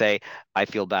for me to say I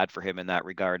feel bad for him in that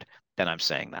regard, then I'm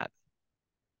saying that.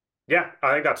 Yeah,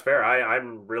 I think that's fair.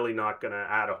 I'm really not going to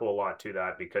add a whole lot to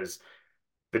that because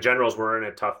the Generals were in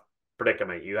a tough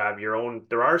predicament. You have your own,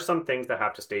 there are some things that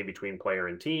have to stay between player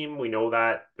and team. We know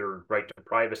that their right to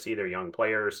privacy, they're young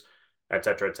players, et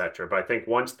cetera, et cetera. But I think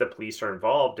once the police are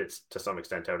involved, it's to some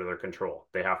extent out of their control.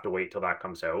 They have to wait till that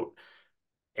comes out.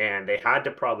 And they had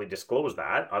to probably disclose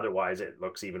that. Otherwise, it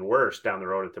looks even worse down the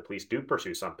road if the police do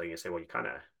pursue something and say, well, you kind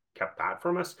of kept that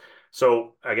from us.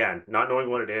 So again, not knowing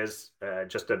what it is,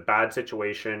 just a bad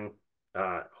situation.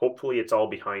 Hopefully, it's all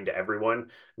behind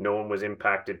everyone. No one was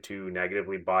impacted too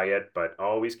negatively by it, but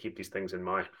always keep these things in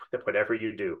mind, whatever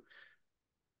you do.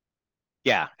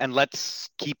 Yeah, and let's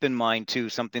keep in mind too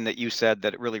something that you said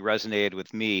that really resonated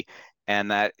with me,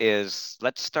 and that is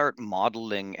let's start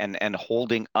modeling and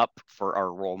holding up for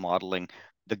our role modeling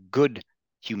the good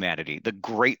humanity, the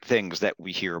great things that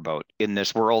we hear about in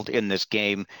this world, in this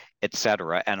game,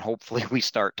 etc. And hopefully we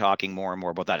start talking more and more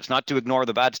about that. It's not to ignore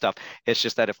the bad stuff. It's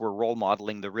just that if we're role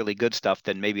modeling the really good stuff,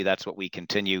 then maybe that's what we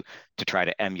continue to try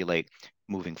to emulate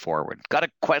moving forward. Got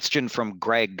a question from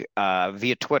Greg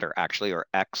via Twitter, actually, or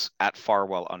X at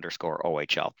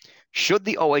Farwell_OHL. Should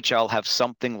the OHL have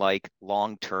something like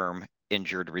long-term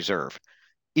injured reserve?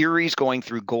 Erie's going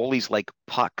through goalies like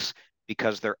pucks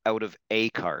because they're out of A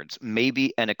cards,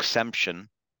 maybe an exemption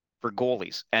for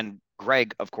goalies. And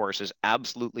Greg, of course, is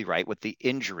absolutely right with the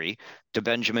injury to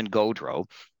Benjamin Gaudreau.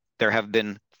 There have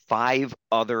been 5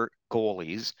 other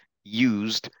goalies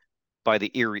used by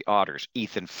the Erie Otters.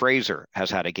 Ethan Fraser has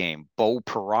had a game. Bo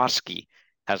Porosky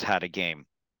has had a game.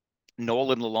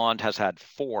 Nolan Lalonde has had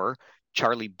 4.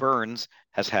 Charlie Burns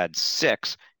has had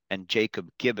 6. And Jacob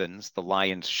Gibbons, the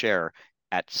Lions' share,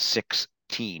 at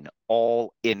 16,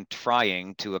 all in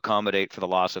trying to accommodate for the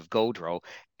loss of Gaudreau.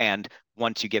 And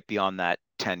once you get beyond that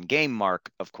 10-game mark,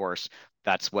 of course,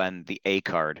 that's when the A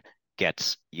card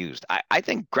gets used. I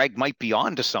think Greg might be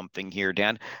on to something here,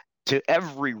 Dan. To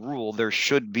every rule, there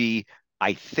should be,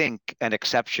 I think, an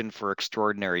exception for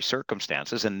extraordinary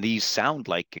circumstances, and these sound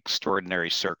like extraordinary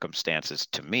circumstances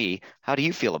to me. How do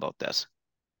you feel about this?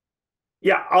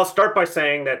 Yeah, I'll start by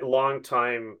saying that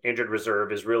long-time injured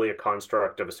reserve is really a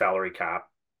construct of a salary cap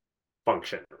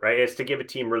function, right? It's to give a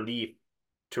team relief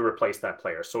to replace that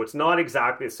player. So it's not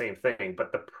exactly the same thing,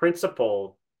 but the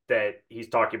principle that he's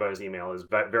talking about in his email is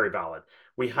very valid.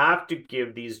 We have to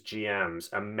give these GMs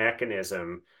a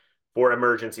mechanism for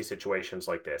emergency situations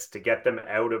like this to get them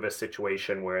out of a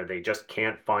situation where they just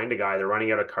can't find a guy. They're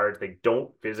running out of cards. They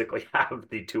don't physically have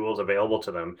the tools available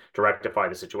to them to rectify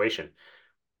the situation.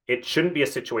 It shouldn't be a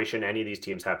situation any of these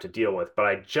teams have to deal with, but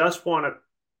I just want to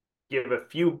give a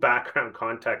few background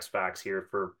context facts here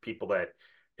for people that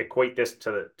equate this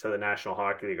to the National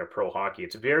Hockey League or pro hockey.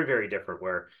 It's very, very different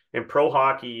where in pro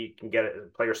hockey, you can get a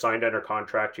player signed under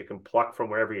contract. You can pluck from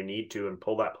wherever you need to and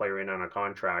pull that player in on a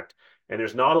contract. And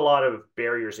there's not a lot of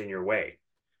barriers in your way.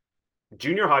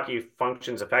 Junior hockey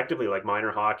functions effectively like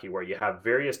minor hockey, where you have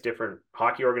various different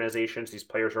hockey organizations. These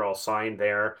players are all signed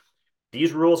there.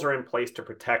 These rules are in place to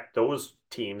protect those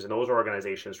teams and those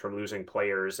organizations from losing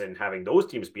players and having those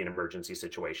teams be in emergency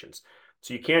situations.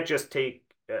 So you can't just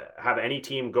have any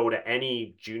team go to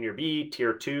any junior B,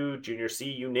 tier 2, junior C,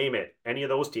 you name it, any of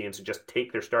those teams and just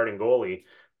take their starting goalie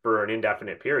for an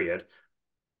indefinite period.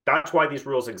 That's why these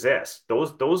rules exist.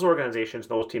 Those organizations,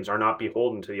 those teams are not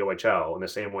beholden to the OHL in the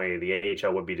same way the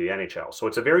AHL would be to the NHL. So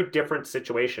it's a very different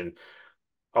situation.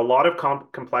 A lot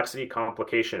of complexity,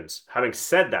 complications. Having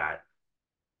said that,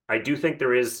 I do think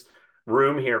there is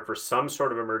room here for some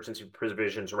sort of emergency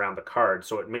provisions around the card.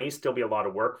 So it may still be a lot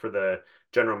of work for the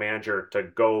general manager to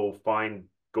go find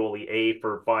goalie A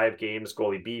for 5 games,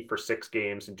 goalie B for 6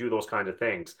 games, and do those kinds of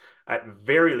things. At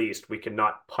very least, we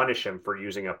cannot punish him for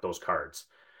using up those cards.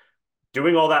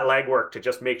 Doing all that legwork to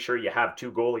just make sure you have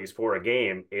 2 goalies for a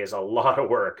game is a lot of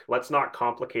work. Let's not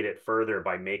complicate it further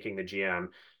by making the GM,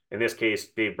 in this case,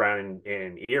 Dave Brown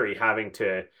and Erie, having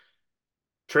to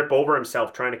trip over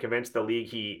himself trying to convince the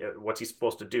league what's he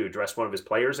supposed to do, dress one of his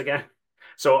players again.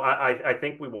 So I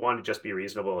think we want to just be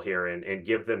reasonable here and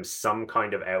give them some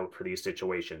kind of out for these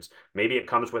situations. Maybe it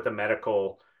comes with a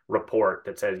medical report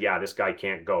that says, yeah, this guy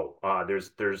can't go.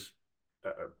 There's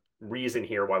a reason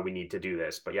here why we need to do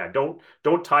this. But yeah,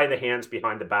 don't tie the hands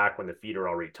behind the back when the feet are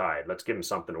already tied. Let's give him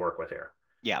something to work with here.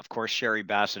 Yeah, of course, Sherry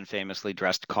Basson famously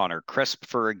dressed Connor Crisp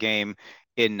for a game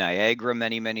in Niagara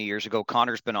many, many years ago.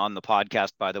 Connor's been on the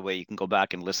podcast, by the way. You can go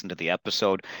back and listen to the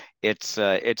episode. It's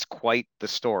quite the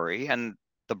story. And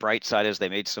the bright side is they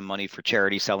made some money for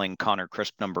charity selling Connor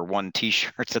Crisp #1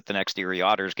 t-shirts at the next Erie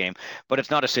Otters game. But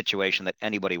it's not a situation that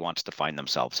anybody wants to find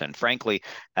themselves in. Frankly,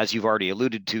 as you've already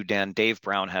alluded to, Dan, Dave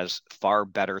Brown has far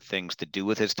better things to do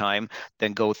with his time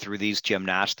than go through these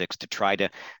gymnastics to try to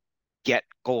get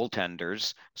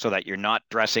goaltenders so that you're not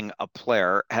dressing a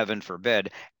player, heaven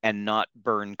forbid, and not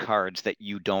burn cards that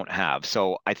you don't have.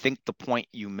 So I think the point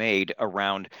you made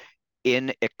around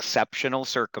in exceptional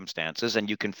circumstances, and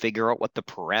you can figure out what the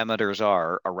parameters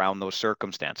are around those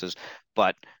circumstances,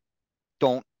 but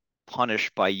don't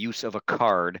punish by use of a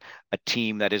card a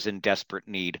team that is in desperate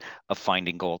need of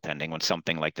finding goaltending when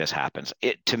something like this happens?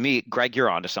 It to me, Greg, you're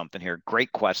onto something here.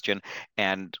 Great question,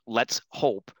 and let's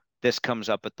hope this comes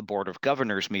up at the Board of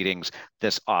Governors meetings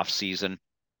this offseason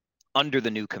under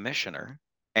the new commissioner,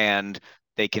 and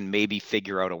they can maybe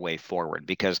figure out a way forward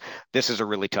because this is a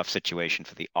really tough situation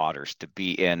for the Otters to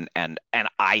be in, and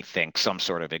I think some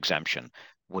sort of exemption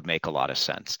would make a lot of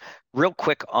sense. Real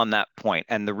quick on that point,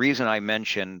 and the reason I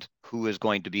mentioned who is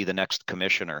going to be the next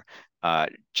commissioner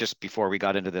just before we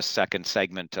got into this second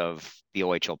segment of the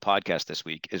OHL podcast this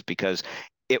week is because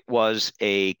it was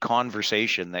a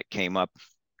conversation that came up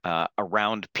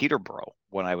around Peterborough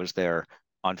when I was there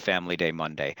on Family Day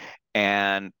Monday.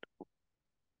 And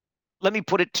let me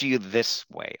put it to you this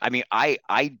way. I mean,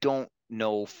 I don't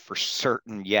know for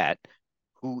certain yet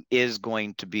who is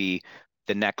going to be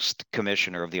the next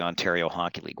commissioner of the Ontario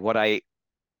Hockey League. What I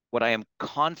am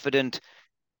confident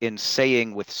in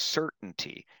saying with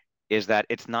certainty is that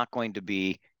it's not going to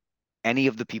be any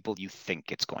of the people you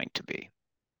think it's going to be.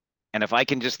 And if I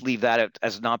can just leave that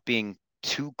as not being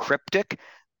too cryptic,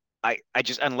 I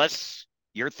just unless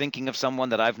you're thinking of someone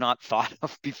that I've not thought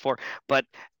of before, but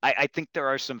I think there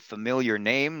are some familiar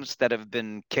names that have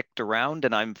been kicked around,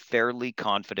 and I'm fairly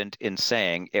confident in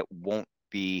saying it won't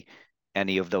be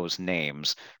any of those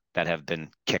names that have been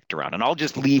kicked around. And I'll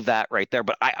just leave that right there.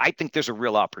 But I think there's a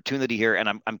real opportunity here, and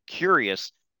I'm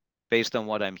curious, based on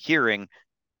what I'm hearing,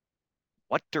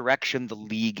 what direction the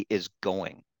league is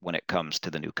going when it comes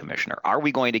to the new commissioner. Are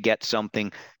we going to get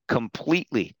something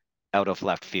completely out of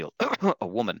left field? A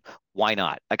woman, why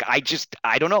not? Like I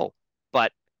don't know,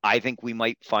 but I think we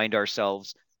might find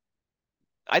ourselves.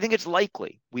 I think it's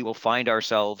likely we will find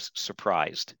ourselves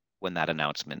surprised when that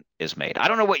announcement is made. I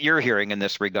don't know what you're hearing in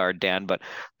this regard, Dan, but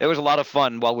there was a lot of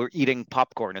fun while we're eating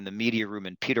popcorn in the media room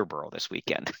in Peterborough this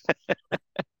weekend.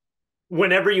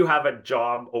 Whenever you have a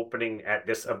job opening at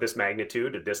this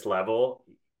magnitude, at this level,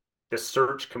 the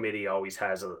search committee always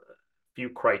has a few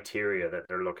criteria that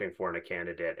they're looking for in a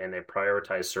candidate, and they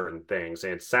prioritize certain things.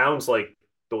 And it sounds like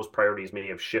those priorities may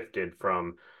have shifted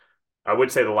from, I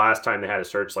would say the last time they had a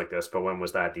search like this, but when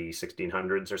was that? The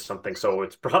 1600s or something. So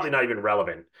it's probably not even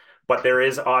relevant. But there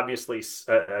is obviously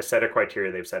a set of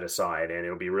criteria they've set aside, and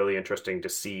it'll be really interesting to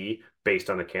see, based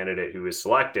on the candidate who is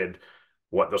selected,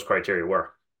 what those criteria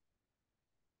were.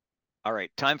 All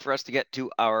right, time for us to get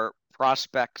to our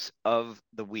prospects of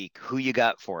the week. Who you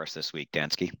got for us this week,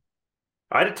 Dansky?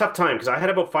 I had a tough time because I had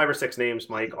about 5 or 6 names,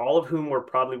 Mike, all of whom were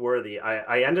probably worthy.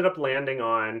 I ended up landing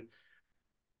on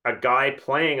a guy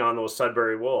playing on those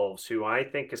Sudbury Wolves who I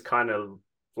think is kind of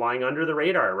flying under the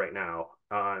radar right now,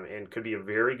 and could be a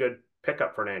very good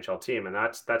pickup for an NHL team, and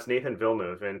that's Nathan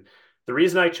Villeneuve. And the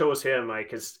reason I chose him,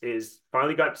 Mike, is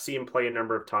finally got to see him play a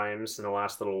number of times in the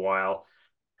last little while.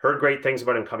 Heard great things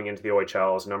about him coming into the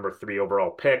OHL as number 3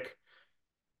 overall pick.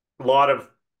 A lot of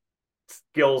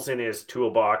skills in his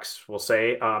toolbox, we'll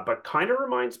say, but kind of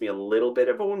reminds me a little bit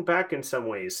of Owen Beck in some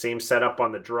ways. Same setup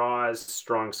on the draws,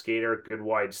 strong skater, good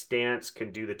wide stance,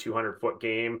 can do the 200-foot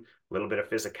game, a little bit of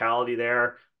physicality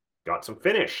there, got some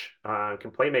finish,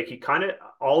 can play make. He kind of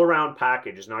all around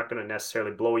package is not going to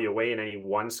necessarily blow you away in any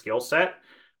one skill set,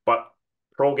 but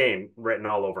pro game written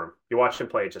all over him. You watch him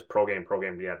play, just pro game, pro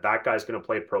game. Yeah, that guy's going to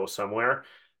play pro somewhere,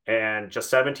 and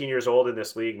just 17 years old in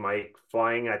this league, Mike,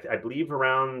 flying, I believe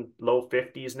around low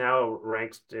 50s now,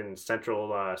 ranked in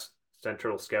central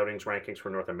scouting's rankings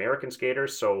for North American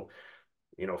skaters. So,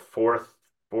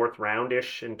 fourth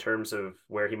roundish in terms of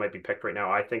where he might be picked right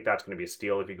now. I think that's going to be a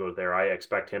steal if he goes there. I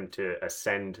expect him to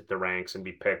ascend the ranks and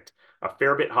be picked a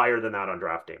fair bit higher than that on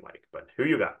draft day, Mike. But who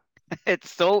you got?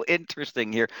 It's so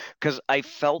interesting here because I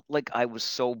felt like I was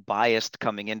so biased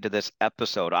coming into this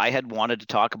episode. I had wanted to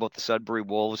talk about the Sudbury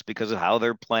Wolves because of how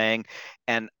they're playing,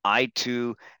 and I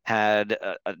too had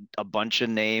a bunch of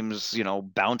names,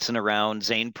 bouncing around,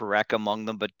 Zane Parekh among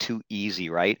them, but too easy,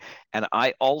 right? And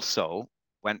I also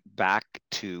went back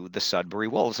to the Sudbury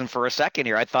Wolves, and for a second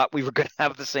here, I thought we were going to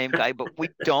have the same guy, but we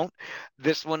don't.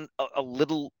 This one a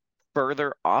little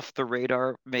further off the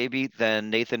radar maybe than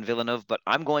Nathan Villeneuve, but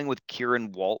I'm going with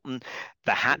Kieran Walton.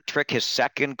 The hat trick, his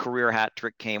second career hat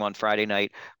trick came on Friday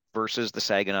night versus the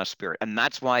Saginaw Spirit. And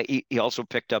that's why he also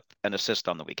picked up an assist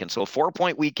on the weekend. So a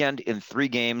 4-point weekend in 3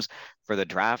 games for the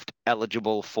draft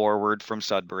eligible forward from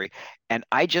Sudbury. And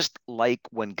I just like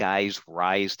when guys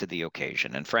rise to the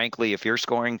occasion. And frankly, if you're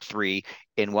scoring 3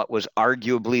 in what was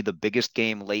arguably the biggest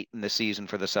game late in the season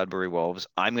for the Sudbury Wolves,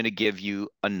 I'm going to give you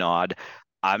a nod.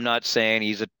 I'm not saying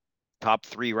he's a top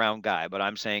 3 round guy, but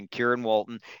I'm saying Kieran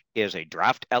Walton is a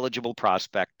draft eligible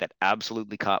prospect that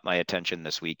absolutely caught my attention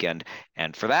this weekend.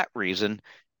 And for that reason,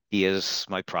 he is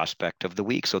my prospect of the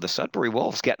week. So the Sudbury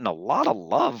Wolves getting a lot of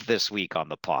love this week on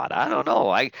the pod. I don't know.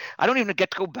 I don't even get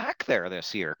to go back there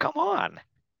this year. Come on.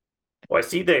 Well, I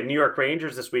see the New York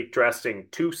Rangers this week dressing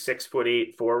two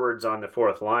 6'8" forwards on the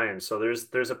fourth line. So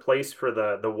there's a place for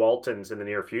the Waltons in the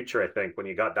near future, I think, when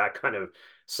you got that kind of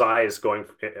size going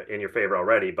in your favor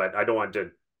already. But I don't want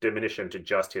to diminish him to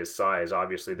just his size.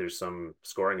 Obviously, there's some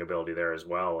scoring ability there as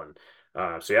well. And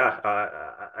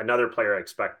another player I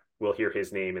expect will hear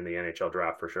his name in the NHL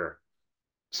draft for sure.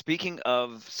 Speaking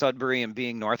of Sudbury and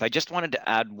being north, I just wanted to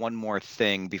add one more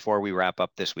thing before we wrap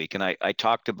up this week. And I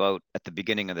talked about at the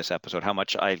beginning of this episode how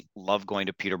much I love going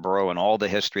to Peterborough and all the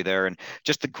history there and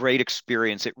just the great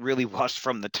experience it really was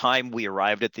from the time we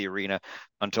arrived at the arena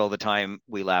until the time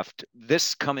we left.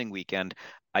 This coming weekend,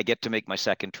 I get to make my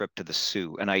second trip to the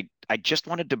Soo. And I just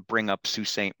wanted to bring up Sault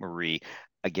Ste. Marie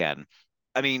again.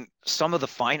 I mean, some of the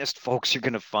finest folks you're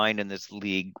going to find in this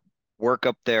league work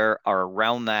up there, are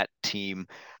around that team.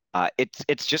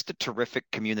 It's just a terrific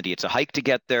community. It's a hike to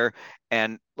get there.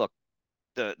 And look,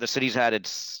 the city's had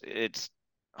its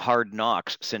hard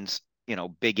knocks since,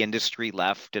 big industry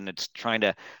left and it's trying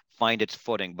to find its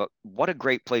footing. But what a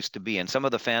great place to be. And some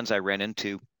of the fans I ran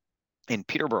into in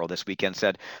Peterborough this weekend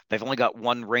said they've only got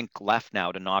one rink left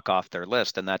now to knock off their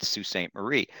list, and that's Sault Ste.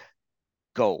 Marie.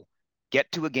 Go.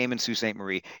 Get to a game in Sault Ste.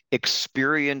 Marie,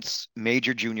 experience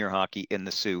major junior hockey in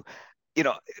the Soo.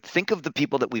 Think of the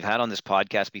people that we've had on this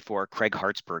podcast before. Craig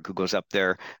Hartsburg, who goes up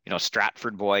there,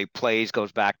 Stratford boy, plays,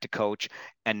 goes back to coach,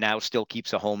 and now still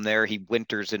keeps a home there. He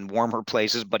winters in warmer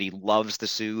places, but he loves the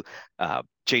Soo.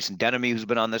 Jason Denemy, who's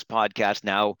been on this podcast,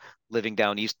 now living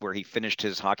down east where he finished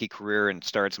his hockey career and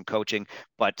started some coaching,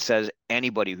 but says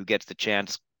anybody who gets the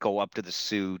chance, go up to the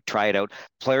Soo, try it out.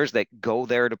 Players that go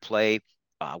there to play,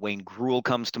 Wayne Gruel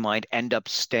comes to mind, end up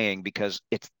staying because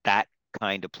it's that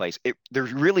kind of place. There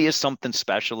really is something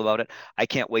special about it. I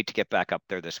can't wait to get back up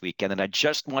there this weekend. And I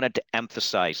just wanted to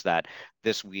emphasize that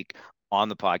this week on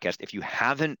the podcast. If you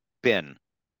haven't been,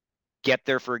 get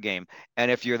there for a game. And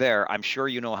if you're there, I'm sure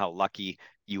you know how lucky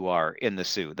you are in the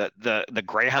Soo. The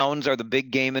Greyhounds are the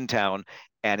big game in town.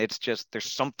 And it's just,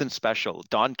 there's something special.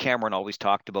 Don Cameron always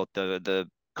talked about the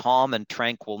calm and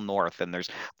tranquil north. And there's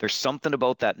something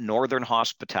about that northern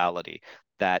hospitality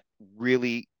that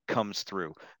really comes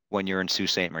through when you're in Sault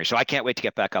Ste. Marie. So I can't wait to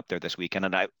get back up there this weekend.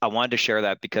 And I wanted to share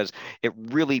that because it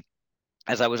really,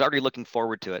 as I was already looking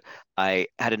forward to it, I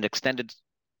had an extended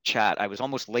chat. I was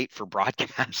almost late for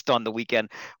broadcast on the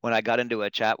weekend when I got into a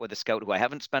chat with a scout who I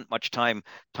haven't spent much time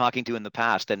talking to in the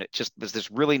past. And it just was this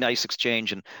really nice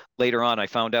exchange. And later on, I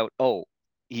found out,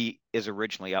 he is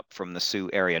originally up from the Soo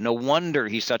area. No wonder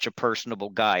he's such a personable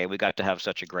guy, and we got to have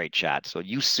such a great chat. So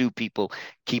you Soo people,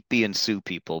 keep being Soo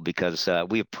people because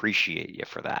we appreciate you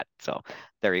for that. So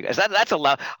there you go. That's a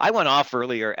lot. I went off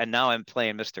earlier, and now I'm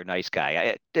playing Mr. Nice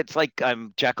Guy. It's like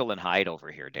I'm Jekyll and Hyde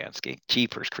over here, Dansky.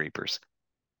 Jeepers creepers.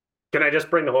 Can I just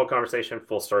bring the whole conversation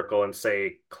full circle and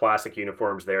say classic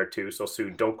uniforms there too? So Soo,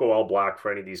 don't go all black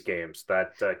for any of these games.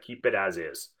 That keep it as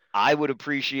is. I would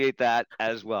appreciate that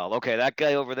as well. Okay, that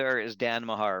guy over there is Dan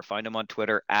Mahar. Find him on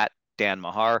Twitter at Dan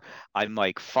Mahar. I'm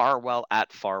Mike Farwell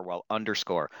at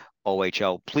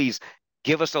Farwell_OHL. Please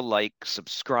give us a like,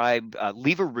 subscribe,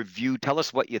 leave a review. Tell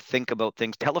us what you think about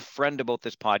things. Tell a friend about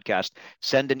this podcast.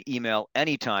 Send an email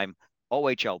anytime,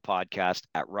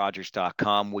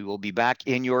 ohlpodcast@rogers.com. We will be back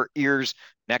in your ears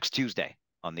next Tuesday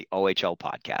on the OHL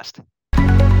podcast.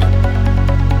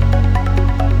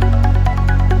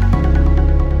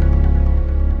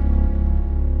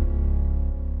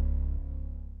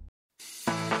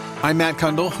 I'm Matt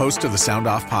Kundle, host of the Sound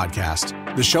Off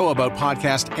Podcast, the show about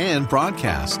podcast and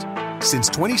broadcast. Since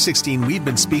 2016, we've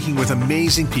been speaking with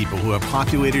amazing people who have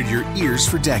populated your ears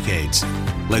for decades.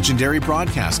 Legendary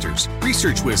broadcasters,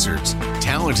 research wizards,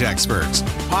 talent experts,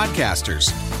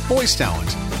 podcasters, voice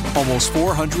talent. Almost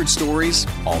 400 stories,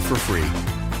 all for free.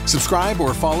 Subscribe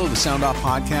or follow the Sound Off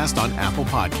Podcast on Apple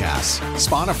Podcasts,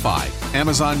 Spotify,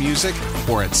 Amazon Music,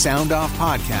 or at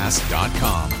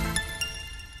soundoffpodcast.com.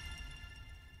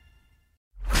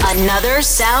 Another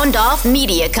Sound Off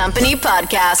Media Company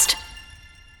podcast.